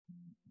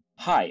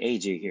Hi,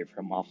 AJ here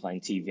from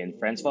Offline TV and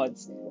Friends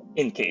VODs.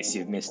 In case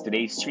you've missed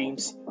today's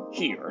streams,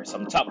 here are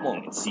some top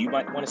moments you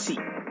might want to see.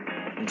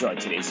 Enjoy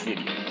today's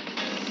video.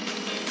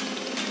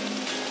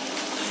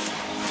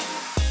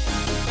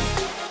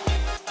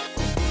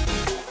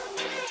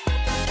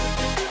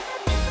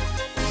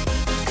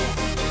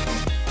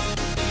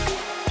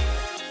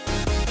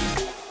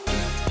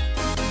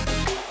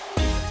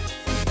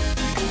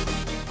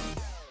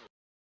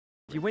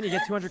 If you win, you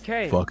get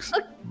 200K. Fucks.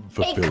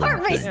 Hey,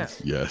 Kart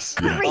race. Yes.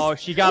 Oh,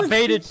 she got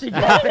baited. She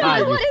got baited.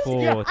 I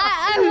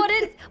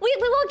wanted. We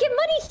all get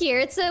money here.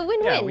 It's a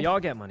win-win. Yeah, we all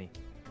get money.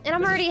 And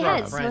I'm already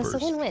ahead, so friends.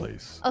 it's a win-win.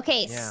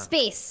 Okay, Yeah.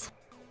 space.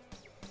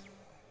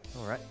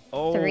 All right.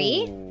 Oh.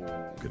 3.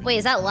 Wait,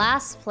 is that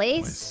last My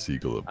place?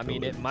 seagull I mean,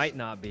 it abilities. might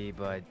not be,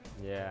 but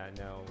Yeah,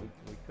 no,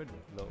 we could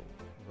roll.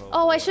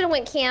 Oh, I should have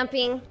went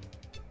camping.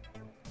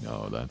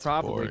 No, that's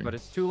probably. boring. But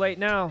it's too late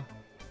now.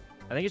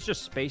 I think it's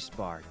just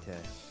spacebar to.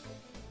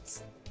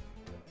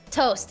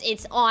 Toast,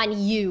 it's on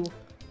you.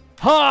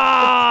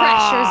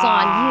 Pressure's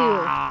on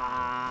you.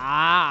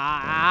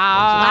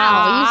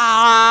 Wow, you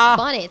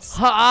spun it.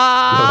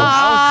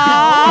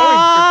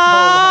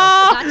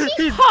 Gotcha?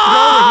 He's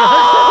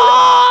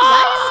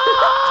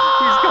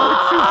going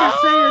Super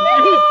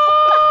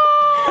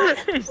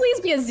Saiyan. Please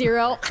be a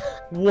 0.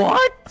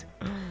 What?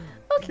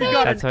 Okay.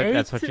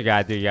 That's what you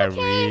gotta do. You gotta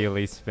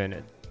really spin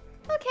it.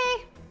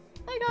 Okay.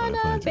 I What if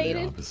I got do the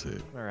baited.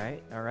 opposite? All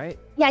right. All right.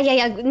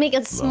 Yeah. Make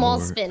a small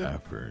Lower spin.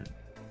 effort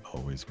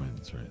always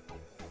wins, right?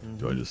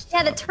 Do I just?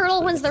 Yeah, the stop turtle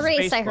and wins spin? the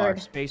race, I heard.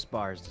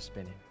 Spacebar is to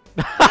spin it.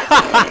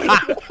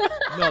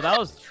 No, that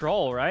was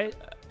troll, right?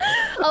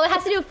 Oh, it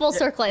has to do a full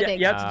circle, I think.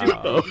 You have to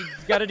do. You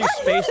gotta do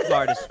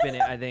spacebar to spin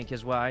it. I think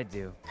is what I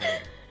do.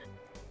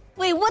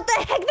 Wait, what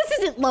the heck? This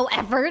isn't low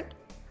effort.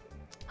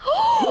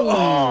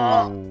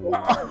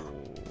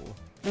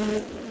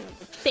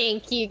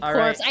 Thank you, All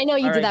Corpse. right. I know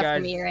you All did right, that for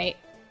guys. me, right?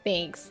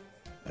 Thanks.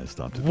 I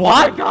stopped it.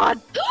 What? Oh my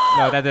God!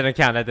 No, that didn't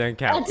count. That didn't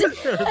count. You're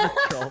so...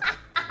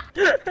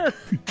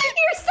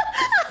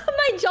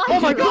 My jaw. Oh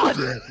my God!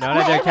 No,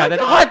 that didn't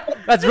count. What?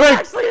 That's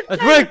rigged.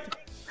 That's rigged.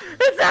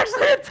 It's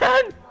actually a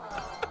 10.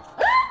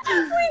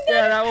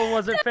 Yeah, that one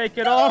wasn't fake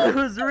at all. It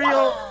was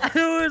real. It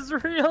was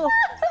real.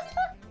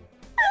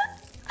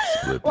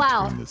 Split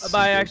Wow. between the But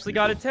I seagull actually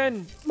got a people.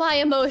 10. My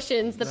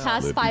emotions the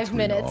past Split 5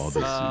 between all minutes.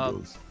 the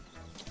seagulls.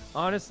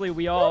 Honestly,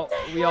 we all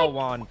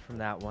won from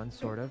that one,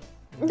 sort of.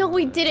 No,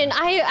 we didn't.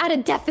 I had a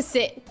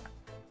deficit.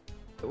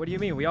 What do you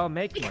mean? We all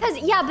make money. Because,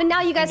 yeah, but now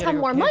you guys gotta have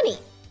go more camping. money.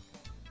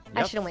 I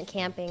Yep. should have went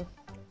camping.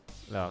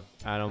 Look,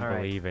 I don't All right.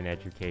 believe in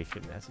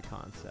education as a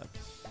concept.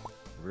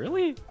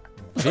 Really?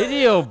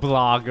 Video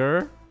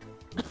blogger.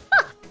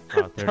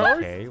 Oh,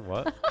 30K.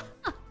 What?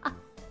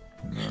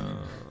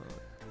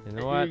 You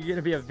know what? You're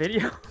gonna be a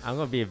video? I'm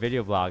gonna be a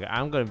video blogger.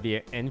 I'm gonna be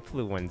an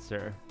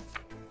influencer.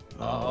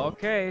 Oh,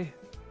 okay.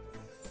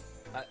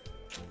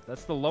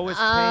 That's the lowest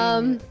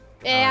paying.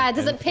 Yeah, it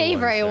doesn't pay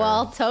very influencer.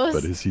 well, But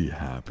Toast. is he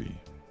happy?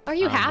 Are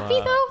you I'm, happy,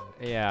 though?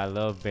 Yeah, I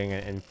love being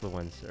an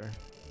influencer.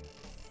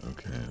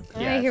 Okay.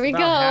 All Yeah, right, it's here we about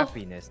go.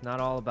 happiness, not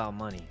all about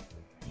money.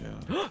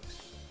 Yeah.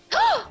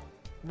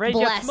 Rae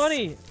Bless. gets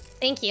money.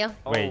 Thank you.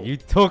 Wait, Oh. you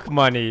took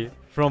money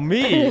from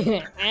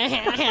me.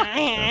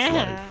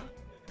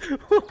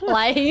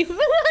 Life.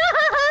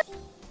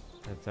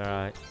 That's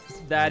alright.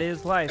 That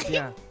is life,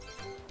 yeah.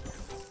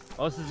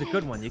 Oh, this is a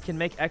good one. You can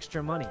make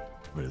extra money.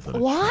 Wait, is that a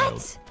What?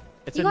 child?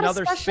 It's You got a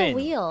another special spin.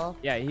 wheel.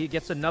 Yeah, he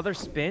gets another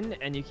spin,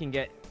 and you can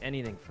get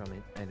anything from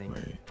it, I think.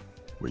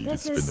 Wait, you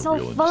This can is spin the so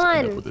wheel and just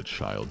end fun. up with a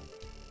child.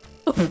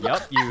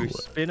 Yup, you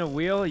spin a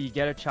wheel, you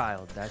get a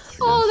child. That's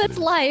true. Oh, Yes, it that's is.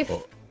 life.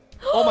 Oh,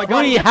 Oh my God,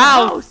 Free he gets a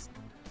house.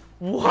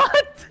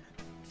 What?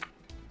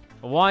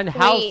 One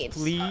house, Wait.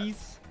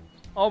 please.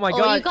 Oh my Oh,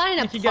 God, you got an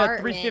he can get a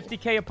apartment.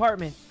 350K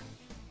apartment.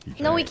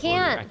 he No, we afford it.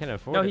 I can't. can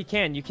afford No, it. he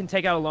can. You can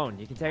take out a loan.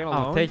 You can take out a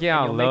I'll loan. take it and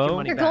out you'll make your loan?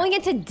 money You're back. going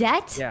into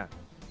debt? Yeah.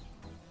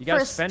 You For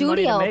gotta a spend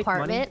money studio to make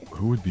apartment? money.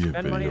 Who would be a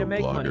Spend money video to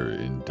make money. blogger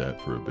in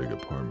debt for a big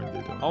apartment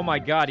they don't Oh my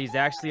own? God, he's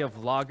actually a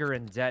vlogger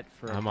in debt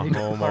for. I'm a big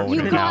homo apartment.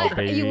 You Right got. now,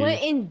 baby. You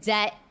went in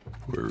debt.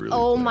 We're really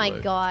Oh playing my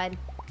life. God.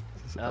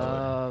 This is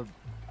LA.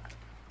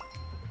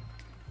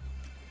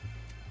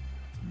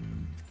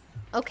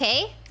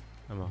 Okay.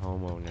 I'm a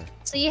homeowner.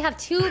 So you have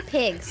 2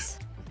 pigs.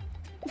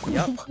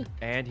 Yep.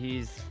 And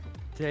he's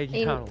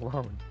taking out a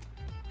loan.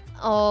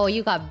 Oh,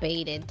 you got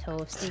baited,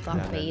 Toast. You got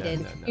No, no, no, baited.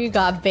 no, no. You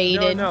got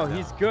baited. No,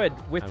 he's good.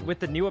 With I'm- with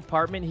the new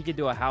apartment, he could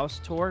do a house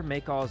tour,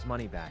 make all his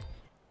money back.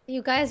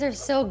 You guys are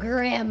so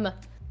grim.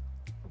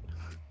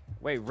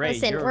 Wait, Rae,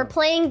 Listen, you're we're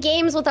playing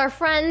games with our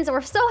friends.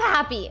 We're so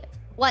happy.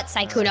 What,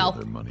 Sykkuno?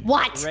 Their money.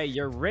 What? Rae,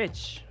 you're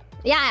rich.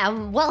 Yeah,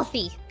 I'm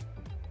wealthy.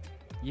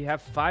 You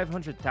have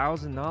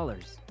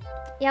 $500,000.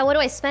 Yeah, what do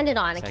I spend it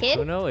on? A kid?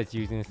 Sykkuno is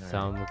using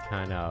some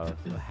kind of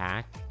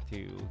hack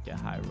to get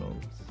high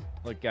rolls.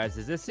 Look, guys,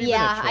 is this even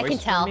Yeah, a choice I can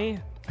tell. for me?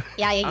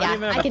 Yeah, I don't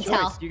even have I a can choice.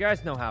 tell. You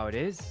guys know how it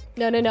is.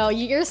 No.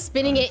 You're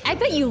spinning it. I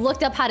bet you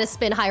looked up how to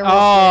spin high rolls.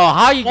 Oh,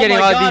 how are you getting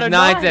my all God, these a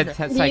nines nine. at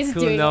He's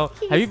doing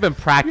Sykkuno? it. Have you been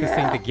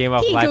practicing the game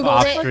of He life Googled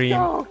off it. stream?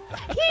 No.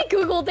 He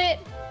Googled it.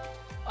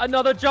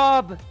 Another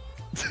job.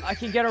 I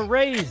can get a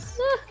raise.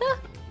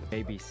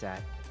 Babysat.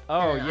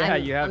 Oh yeah,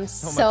 you have I'm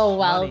so so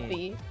much money.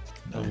 wealthy.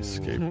 Nice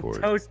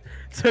skateboard. Toast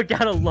took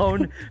out a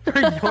loan for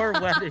your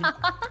wedding.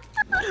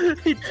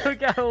 He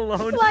took out a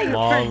loan. Like,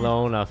 Small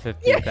loan of You're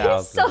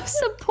 50,000. so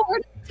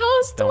supportive,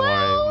 Toast. Don't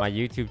Wow. worry, my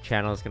YouTube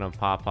channel is gonna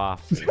pop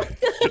off.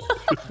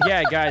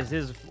 Yeah, guys,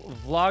 his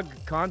vlog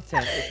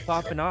content is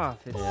popping off.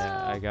 It's,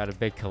 Yeah, I got a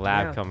big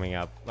collab Yeah. coming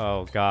up.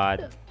 Oh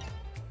God.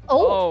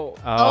 Oh.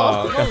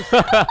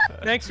 Oh.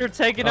 Thanks for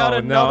taking out Oh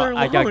another no, loan.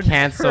 I got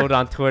cancelled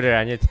on Twitter.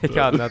 I need to take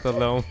out another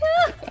loan.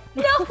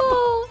 No.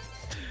 Oh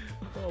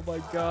my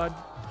God.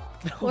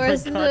 Oh my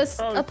Where's God, this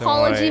Toast.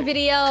 apology worry.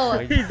 video?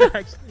 He's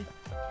actually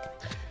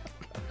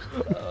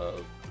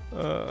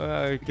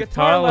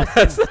Guitar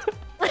lessons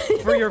lesson.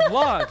 for your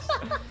vlogs.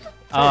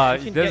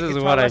 You can This get is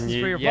guitar what I lessons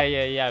for your need. Yeah,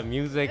 vlog. yeah.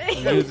 Music.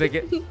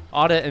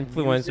 All the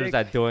influencers Music.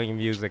 are doing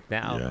music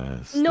now.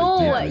 Yes.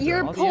 No, they do you're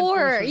that. All the poor.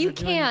 influencers You are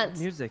doing can't.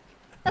 Music.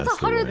 That's That's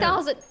the way.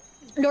 100,000.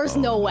 There's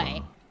no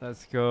way.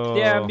 Let's go.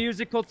 Yeah,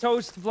 musical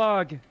toast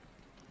vlog.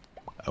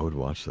 I would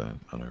watch that,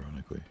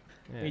 unironically.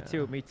 Yeah. Me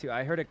too, me too.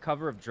 I heard a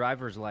cover of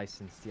Driver's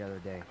License the other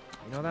day.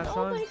 You know that Oh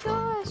song? my From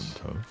gosh.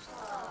 Toast.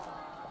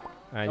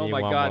 I Oh need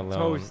my one God, more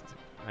loan. Toast.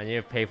 I need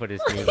to pay for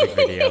this music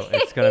video.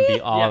 It's gonna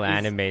be all Yeah,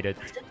 animated.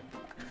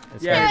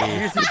 It's Yeah, gonna the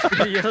music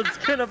video's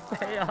gonna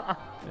pay off.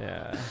 be,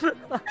 yeah.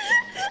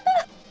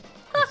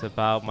 It's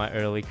about my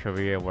early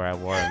career where I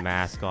wore a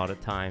mask all the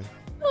time.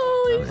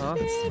 Holy Uh-huh.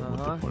 shit.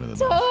 What's the point of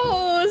the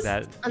Toast.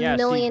 That A Yeah, see-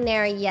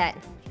 millionaire yet.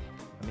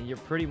 I mean, you're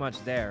pretty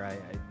much there.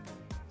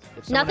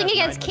 If someone Nothing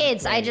has against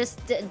kids. I 900K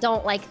just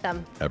don't like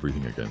them.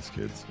 Everything against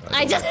kids.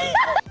 I don't just. like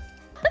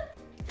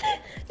it.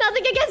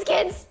 Nothing against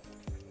kids.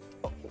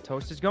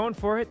 Toast is going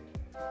for it.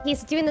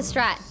 He's doing the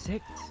strat.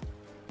 6.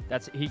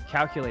 He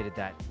calculated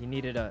that. He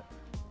needed a.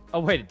 Oh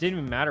wait, it didn't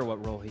even matter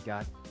what role he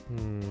got.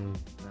 Hmm.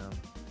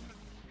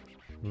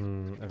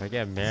 No. If I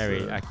get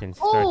married, I can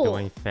start Oh.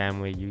 doing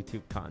family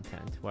YouTube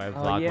content where I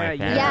vlog yeah, my yeah.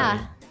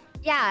 family.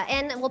 Yeah. Yeah,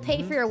 and we'll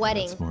pay for your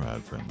wedding. It's more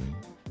ad friendly.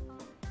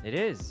 It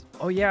is.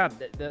 Oh yeah,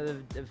 the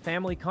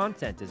family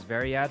content is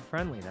very ad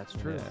friendly. That's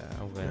true. Yeah,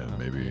 I will. Yeah,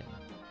 maybe.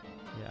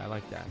 Yeah, I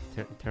like that.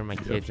 Turn my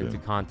Yep, kids into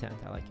yep. content.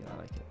 I like it. I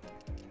like it.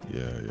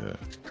 Yeah,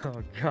 yeah.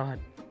 Oh God.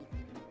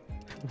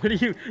 What are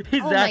you?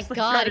 He's Oh my actually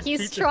God, trying to he's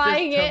cheat the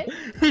trying system.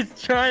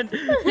 He's trying.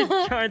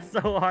 He's trying so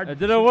hard. It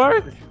didn't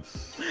work.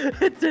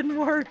 It didn't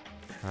work.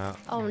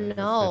 Oh it's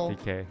no.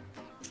 50K.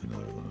 It's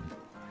another one.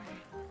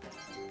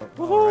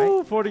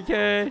 All right.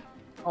 40K.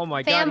 Oh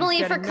my God. Family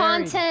he's for getting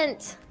married.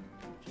 content.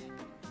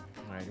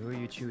 All right, who are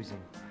you choosing?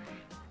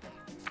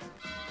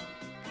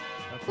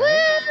 Woo!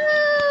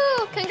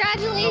 Oh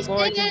Congratulations.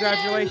 boy,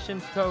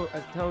 congratulations,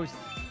 Toast.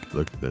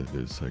 Look, that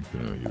is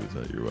Sykkuno. He was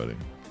at your wedding.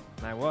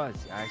 I was.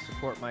 I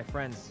support my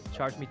friends.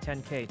 Charge me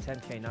 10K,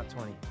 10K, not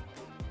 20.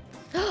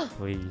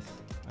 Please.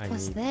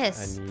 What's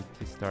this? I need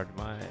to start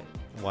my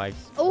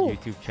wife's Oh.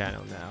 YouTube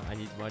channel now. I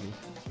need money.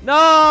 No!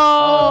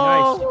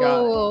 Oh, nice. You got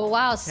Oh,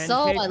 wow, 10K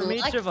so from unlucky.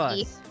 each of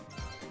us.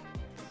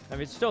 I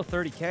mean, it's still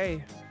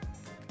 30K.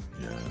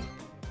 Yeah.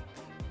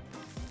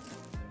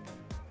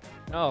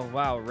 Oh,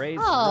 wow. Ray's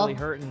Oh. really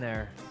hurting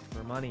there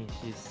for money.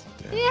 She's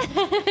Yeah.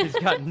 He's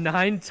got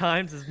 9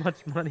 times as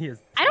much money as...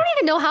 I don't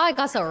even know how I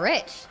got so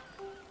rich.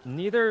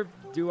 Neither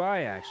do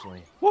I,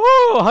 actually.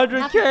 Whoa,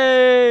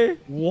 100K.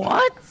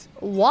 What?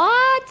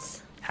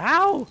 What?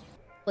 How?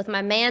 With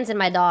my mans and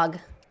my dog.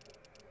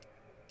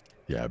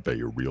 Yeah, I bet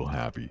you're real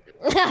happy.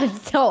 I'm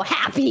so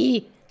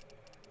happy.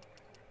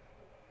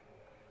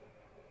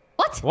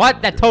 What?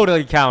 What? That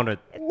totally counted.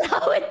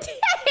 No, it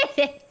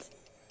didn't.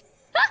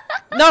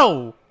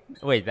 No.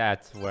 Wait,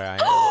 that's where I am.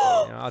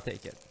 You know, I'll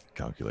take it.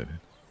 Calculated.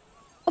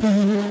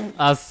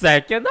 A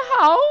second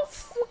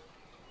house?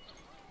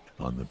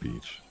 On the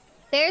beach.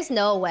 There's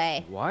no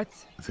way. What?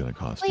 It's gonna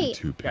cost Wait. you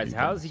 2 penny. Guys,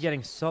 how is he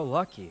getting so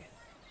lucky?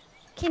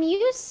 Can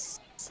you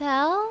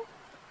sell?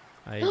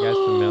 Are you guys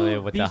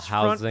familiar with the Beachfront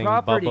housing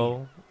property.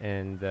 bubble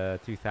in the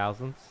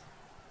 2000s?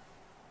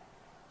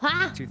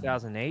 Huh?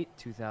 2008,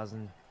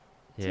 2000...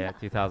 Yeah,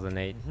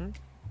 2008. Mm-hmm.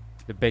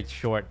 The Big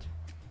Short.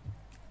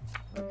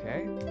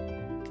 Okay.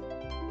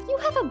 You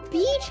have a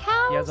beach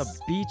house? He has a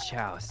beach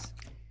house.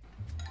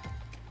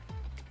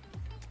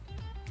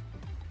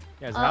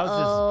 Guys, how's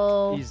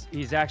Uh-oh. this?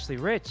 He's actually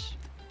rich.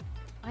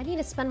 I need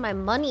to spend my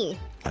money.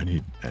 I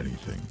need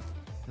anything.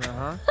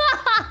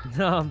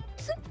 Uh-huh.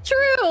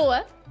 True.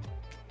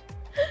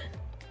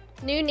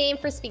 New name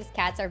for Speaks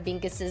Cats are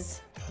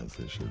Binguses. As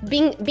they should.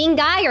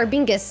 Bingai or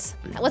Bingus?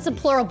 What's the Bingus.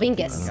 plural I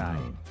Bingus? don't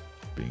know.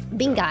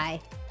 Bing.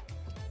 Bingai.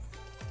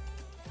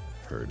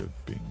 Heard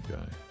of Bing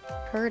guy.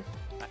 Heard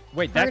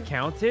Wait, that Heard-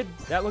 counted?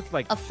 That looked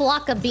like... a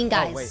flock of Oh, wait.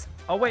 Bingais.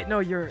 Oh, wait, no,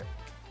 you're...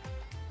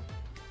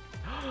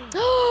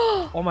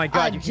 Oh my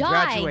God, a you can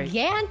graduate.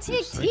 gigantic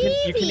Yes, I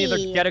TV. You can either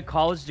get a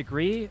college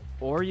degree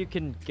or you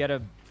can get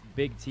a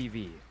big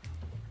TV.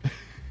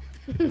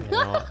 You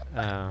know,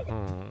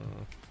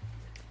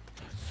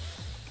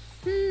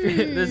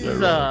 This is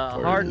They're a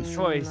all hard parties.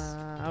 choice.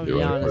 I'll They're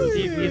be all honest.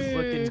 parties. TV's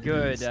looking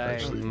good. It's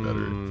actually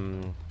better.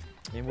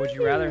 And would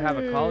you rather have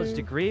a college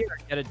degree or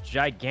get a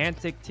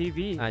gigantic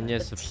TV? I need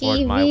to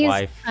support my TV's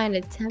wife. kind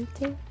of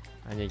tempting.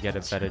 I need to get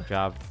a better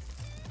job.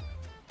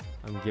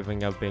 I'm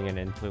giving up being an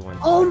influencer.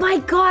 Oh my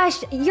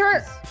gosh,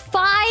 you're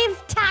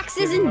 5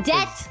 taxes in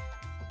debt.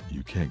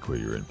 You can't quit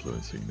your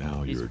influencing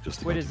now. He's You're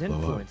just quit about his to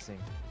blow up. influencing.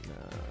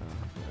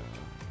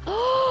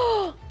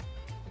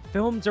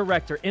 Film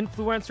director,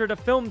 influencer to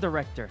film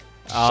director.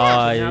 Oh,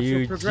 Natural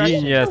you progression.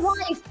 genius. Your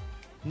wife.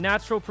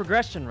 Natural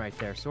progression right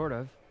there, sort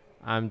of.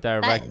 I'm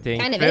directing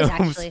kind of is,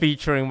 films actually.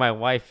 featuring my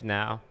wife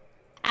now.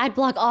 Ad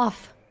block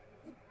off.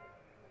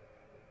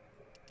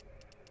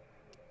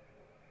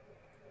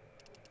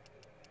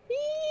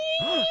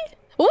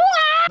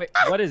 Wait,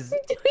 what is...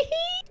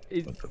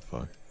 What the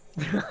fuck?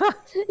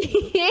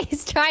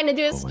 He's trying to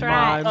do a Oh my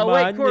strat. God. Oh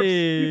wait, Corpse,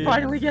 Money. he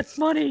finally gets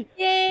money.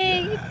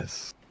 Yay!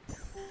 Yes.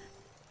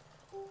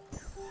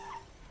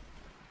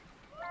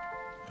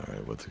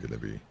 Alright, what's it gonna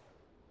be?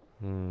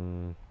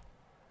 I'm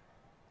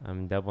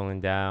doubling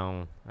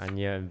down. I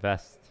need to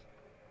invest.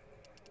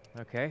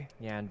 Okay,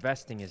 yeah,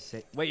 investing is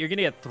safe. Wait, you're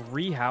gonna get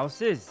 3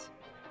 houses?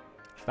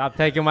 Stop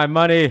taking my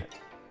money.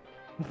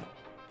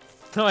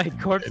 No, wait,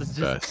 Corpse is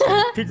just...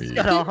 Invest He into just me.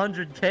 got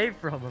 100K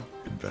from him.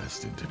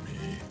 Invest into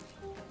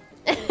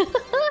me.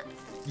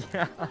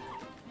 Yeah.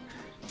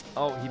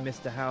 Oh, he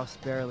missed a house,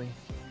 barely.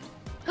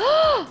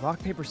 Rock,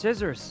 paper,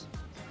 scissors.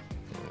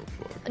 Oh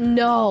fuck.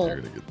 No. You're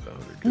gonna get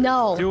down.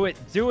 No. Do it,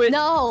 do it.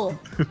 No.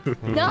 Do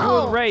it,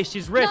 No. Ray,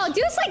 she's rich. No,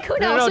 do Sykkuno.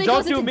 No, so he don't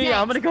goes do into me. debt.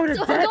 I'm gonna go into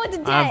So debt. Go into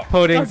debt. I'm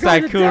putting I'm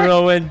going to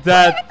Sykkuno in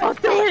debt.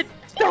 Don't do it.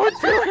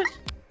 Don't do it.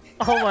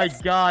 Oh my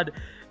god.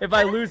 If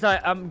I lose,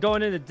 I'm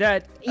going into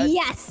debt.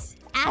 Yes,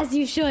 as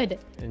you should.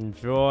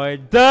 Enjoy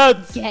debt.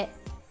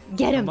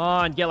 Get him. Come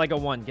on, get like a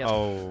 1. Get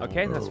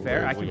okay, that's oh,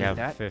 fair. I We can have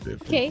do that. 50.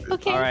 Okay,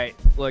 okay. All right,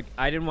 look,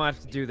 I didn't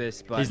want to do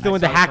this, but He's I doing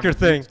the saw this hacker on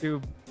thing.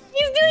 YouTube,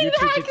 He's doing the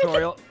YouTube hacker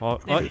tutorial. Oh,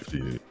 oh,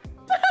 50.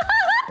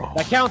 Oh,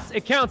 That counts.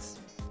 It counts.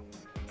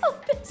 Oh,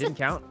 this Didn't is-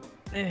 count.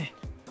 Eh.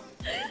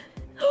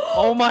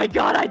 Oh my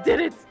god, I did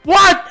it!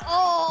 what?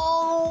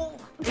 Oh.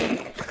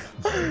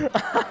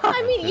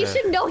 I mean, you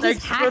should know he's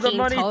Thanks hacking, for the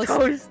money, Toast.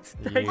 Toast.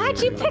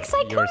 Why'd you pick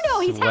Sykkuno?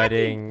 You're He's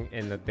sweating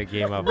in the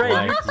game of Ray,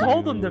 life. you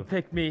told him to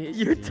pick me.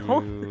 You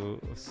told You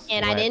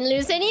And I sweat. didn't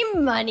lose any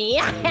money.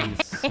 You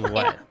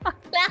sweat.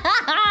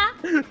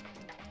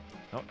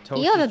 Oh,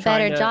 Toast You have is a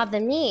trying better to- job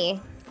than me.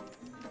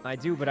 I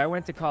do, but I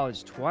went to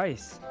college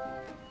twice.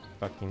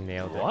 Fucking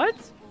nailed it. What?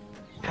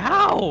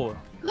 How?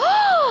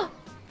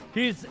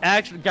 He's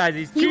actually, guys,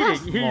 he's You cheating.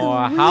 have He's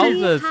More really-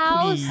 houses,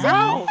 please.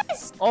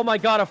 Houses. Oh my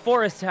god, a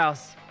forest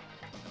house.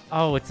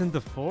 Oh, it's in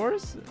the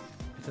forest?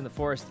 It's in the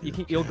forest.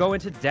 You'll go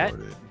into debt,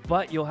 afford it.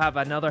 but you'll have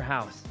another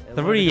house.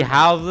 3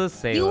 houses?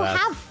 Say You less.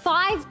 have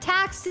 5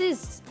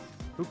 taxes.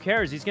 Who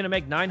cares? He's gonna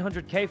make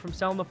 900K from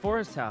selling the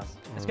forest house.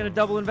 It's gonna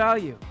double in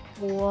value.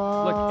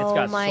 Whoa. Look, it's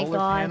got my solar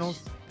gosh.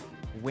 panels,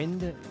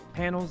 wind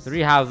panels. 3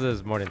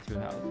 houses, more than 2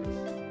 houses.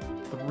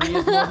 3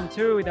 is more than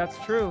 2. That's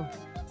true.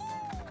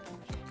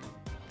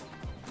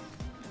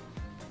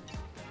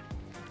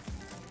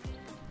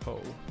 Oh.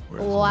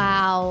 Where's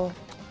Wow.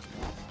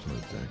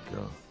 Where'd that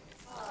go?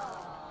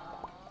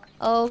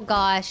 Oh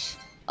gosh.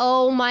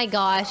 Oh my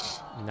gosh.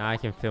 Now I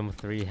can film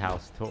 3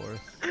 house tours.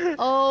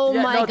 Oh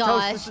Yeah, my no,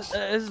 gosh. Toast,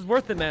 this is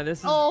worth it, man. This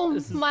is. Oh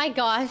this is, my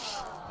gosh.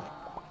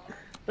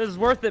 This is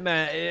worth it,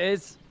 man.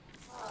 It's.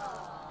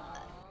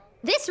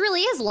 This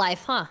really is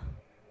life, huh?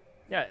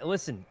 Yeah,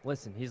 listen.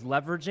 He's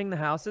leveraging the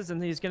houses,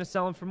 and he's gonna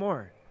sell them for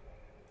more.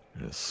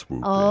 I'm gonna swoop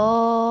in.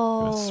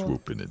 Oh. I'm gonna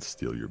swoop in and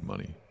steal your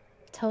money.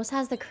 Toast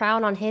has the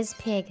crown on his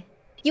pig.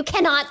 You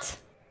cannot.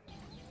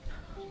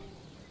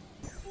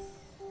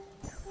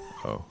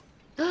 Oh.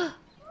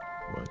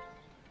 What?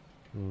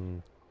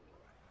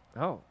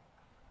 Oh.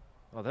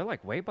 Oh, they're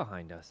like way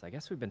behind us. I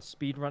guess we've been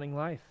speed running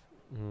life.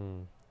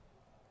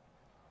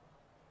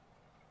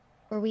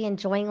 Were we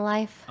enjoying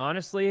life?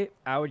 Honestly,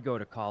 I would go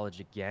to college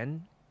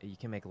again. You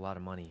can make a lot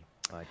of money,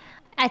 but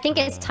I think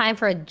it's time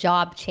for a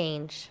job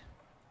change.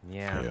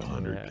 yeah. Pay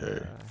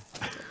 100K.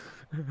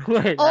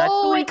 Wait,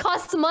 Oh, actually, it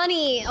costs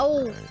money.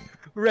 Oh.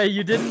 Ray,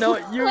 you didn't know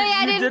it. You, Wait,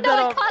 I you didn't did know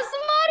that it costs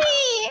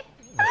money.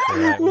 That's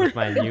alright, with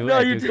my new no,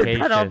 you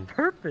did that on education.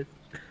 purpose.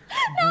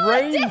 I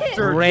Brain didn't.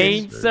 surgeon.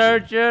 Brain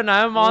surgeon,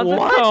 I'm on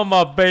What? the come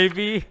up,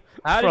 baby.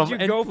 How From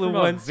did you go from a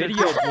influencer-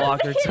 video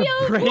blogger to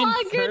Video brain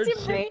blogger to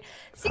surgeon? brain.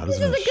 See, How this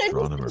does is an a good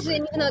astronomer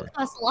decision, make even though more? it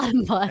costs a lot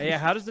of money. Yeah,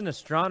 how does an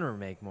astronomer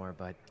make more?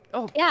 But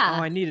oh, Yeah.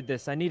 Oh, I needed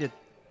this. I needed.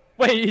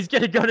 Wait, he's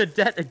gonna go to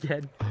debt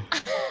again.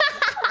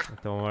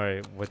 Don't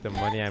worry, with the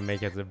money I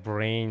make as a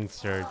brain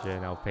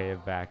surgeon, I'll pay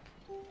it back.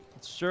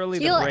 Surely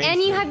the You, brain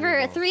and you have surgeon your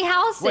will. 3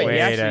 houses. Wait, he Wait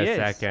actually a is.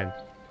 second.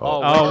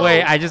 Oh, Oh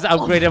wait, I just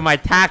upgraded my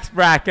tax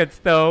brackets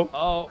though.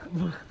 Oh,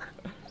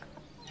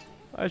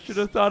 I should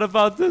have thought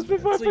about this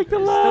before I so picked the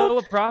still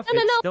lab. a profit.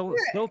 No, Still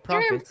you're in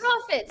profits.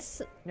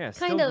 profits. Yeah, kind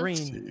still of.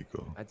 green. There you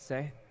go. I'd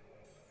say.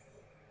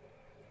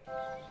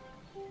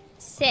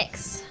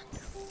 6.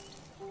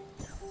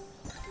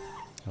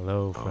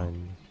 Hello,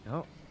 friend.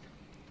 Oh.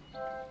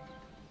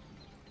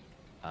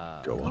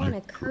 Go On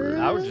a cruise.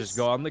 I would just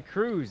go on the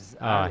cruise.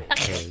 I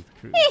hate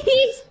cruise.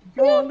 He's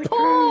Go on the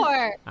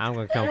poor. I'm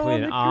gonna on complete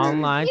the an cruise.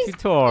 online He's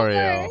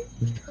tutorial.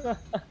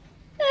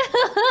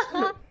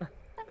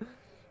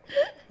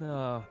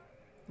 Oh,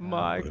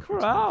 My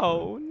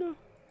crown.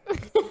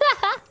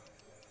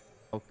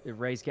 oh,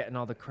 Ray's getting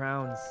all the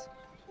crowns.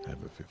 I have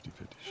a 50-50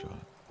 shot.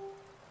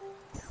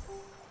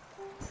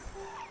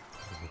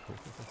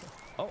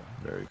 Oh,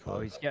 Very oh,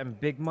 close. he's getting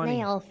big money.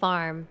 Nail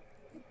farm.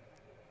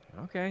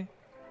 Okay.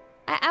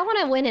 I want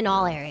to win in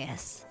all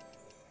areas.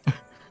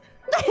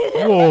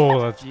 Whoa,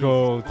 let's Jesus.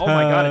 go. Oh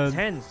my god, a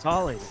 10. 10,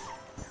 solid.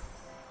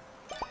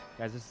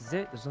 Guys, this is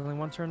it. There's only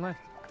one turn left.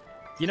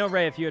 You know,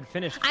 Ray, if you had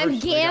finished first, I'm you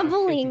would've gotten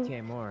gambling.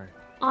 50K more.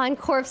 On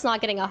corpse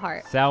not getting a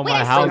heart. Sell Wait,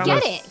 my I house. still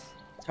get it.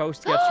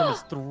 Toast gets from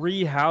his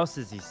 3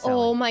 houses he's selling.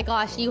 Oh my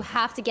gosh, you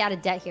have to get out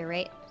of debt here,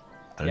 right?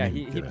 I Yeah, didn't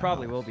even he get a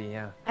probably house. will be,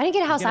 yeah. I didn't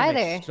get a house He's gonna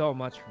make either. so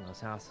much from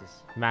those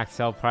houses. Max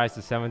sell price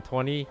is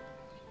 720.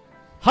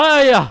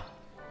 Hiya!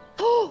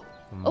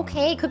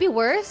 Okay, could be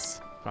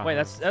worse. Wait,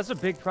 that's a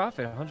big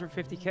profit,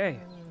 150K.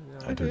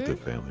 I took the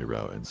family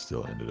route and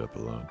still ended up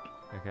alone.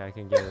 Okay, I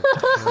can get a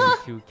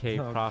 22K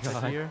Oh, profit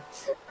God. here.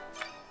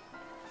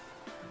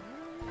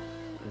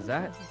 Is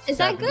that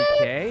good?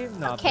 70K?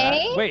 Not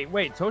Okay. bad.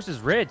 Wait, Toast is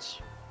rich.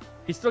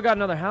 He's still got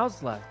another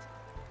house left.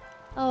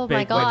 Oh my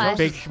Big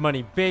gosh.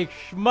 money, big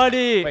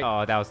money. Wait.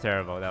 Oh, that was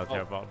terrible. That was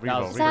terrible. that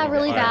was- Is that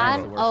really Alright, bad?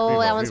 that's the worst. Oh,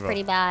 that Reroll, one's reroll.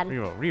 pretty bad.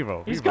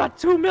 Reroll. He's got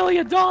 $2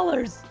 million.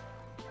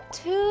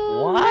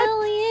 2 What?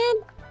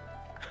 million?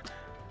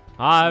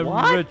 I'm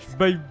What? rich,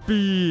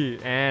 baby.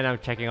 And I'm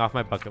checking off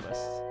my bucket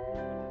list.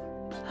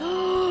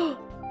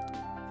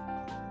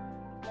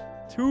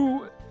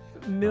 $2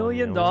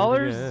 million?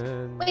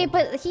 Wait,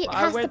 but he I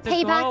has to went to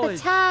pay back the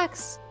college.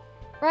 tax.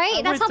 Right?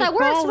 I That's went how to that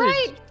works, college.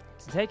 right?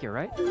 Take it,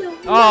 right?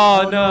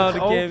 Oh, no, no, it's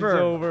the game's over.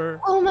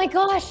 over. Oh my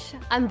gosh.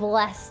 I'm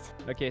blessed.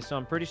 Okay, so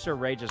I'm pretty sure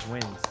Ray just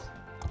wins.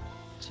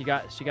 She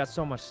got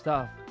so much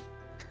stuff.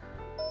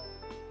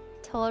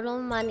 Total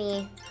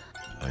money.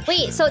 I Wait,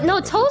 shouldn't so no,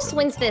 have ever Toast been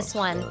wins a this pop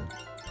one. star.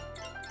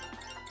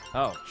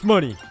 Oh,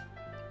 Money.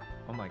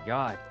 oh my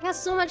God. He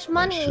has so much I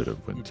money. should have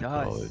He went to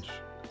does. college.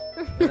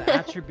 The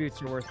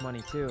attributes are worth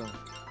money too.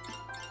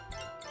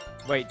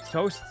 Wait,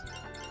 Toast?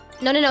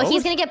 No, he's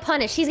Toast? gonna get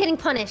punished. He's getting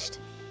punished.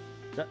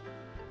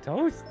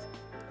 Toast?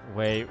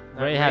 Wait,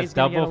 No, Ray has Ray's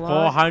gonna get double a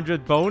lot.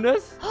 400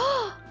 bonus?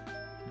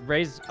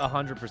 Ray's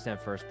 100%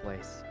 first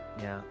place.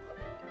 Yeah.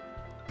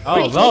 Oh,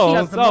 Ray no.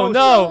 has the Oh, most.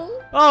 no.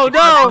 Oh,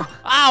 no.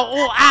 Ow,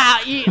 ooh,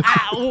 ah, ee,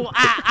 ah, ooh,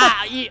 ah,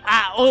 ah, ee,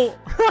 ah, ooh.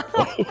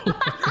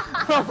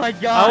 Oh my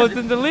God. I was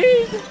in the lead.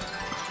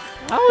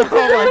 I was in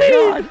Oh the my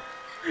lead. God.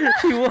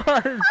 He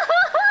was.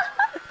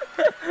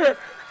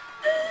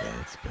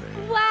 That's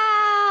pain. Wow.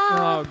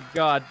 Oh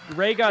God.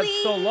 Ray got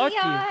so We lucky.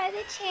 are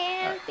the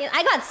champion.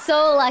 I got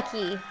so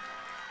lucky.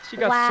 She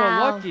got Wow. so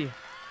lucky.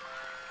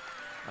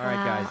 All right,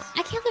 Wow. guys.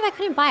 I can't believe I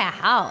couldn't buy a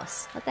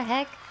house. What the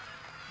heck?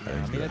 I I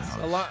didn't mean, get a it's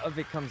a house. lot of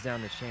it comes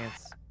down to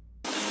chance.